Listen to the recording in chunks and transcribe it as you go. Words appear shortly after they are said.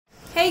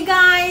Hey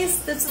guys,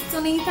 this is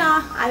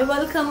Sunita. I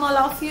welcome all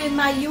of you in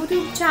my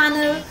YouTube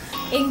channel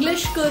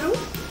English Guru.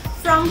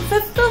 From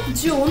 5th of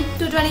June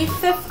to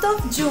 25th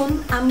of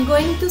June, I'm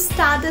going to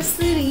start a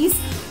series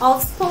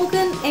of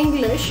spoken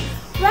English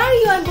where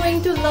you are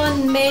going to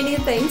learn many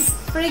things.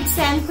 For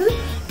example,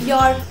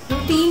 your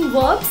routine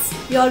verbs,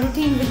 your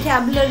routine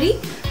vocabulary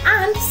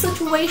and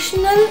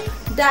situational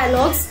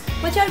dialogues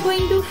which are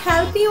going to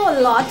help you a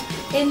lot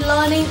in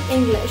learning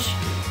English.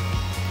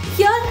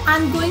 Here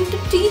I'm going to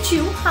teach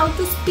you how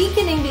to speak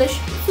in English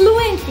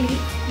fluently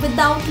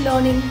without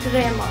learning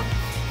grammar.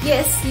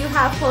 Yes, you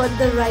have heard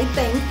the right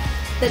thing,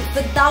 that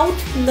without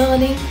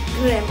learning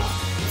grammar.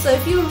 So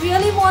if you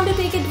really want to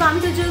take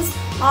advantages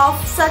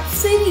of such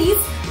series,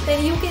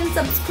 then you can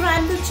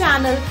subscribe the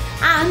channel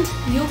and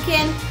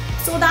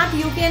so that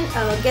you can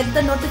get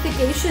the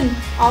notification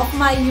of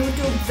my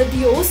YouTube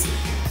videos.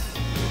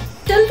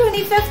 Till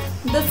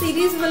 25th, the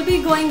series will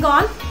be going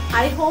on.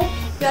 I hope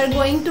you are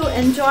going to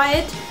enjoy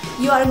it.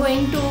 You are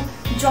going to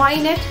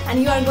join it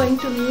and you are going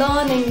to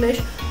learn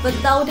English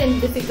without any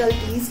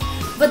difficulties,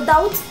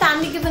 without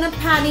spending even a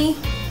penny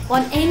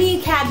on any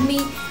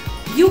academy.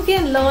 You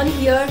can learn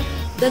here.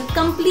 The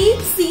complete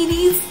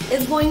series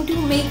is going to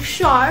make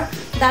sure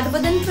that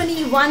within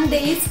 21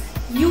 days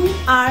you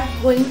are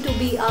going to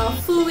be a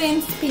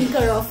fluent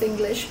speaker of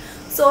English.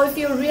 So if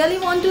you really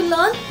want to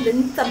learn,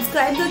 then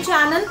subscribe the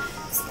channel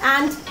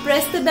and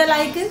press the bell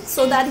icon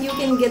so that you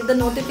can get the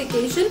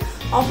notification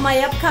of my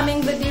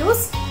upcoming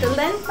videos. Till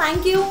then,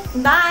 thank you.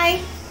 Bye.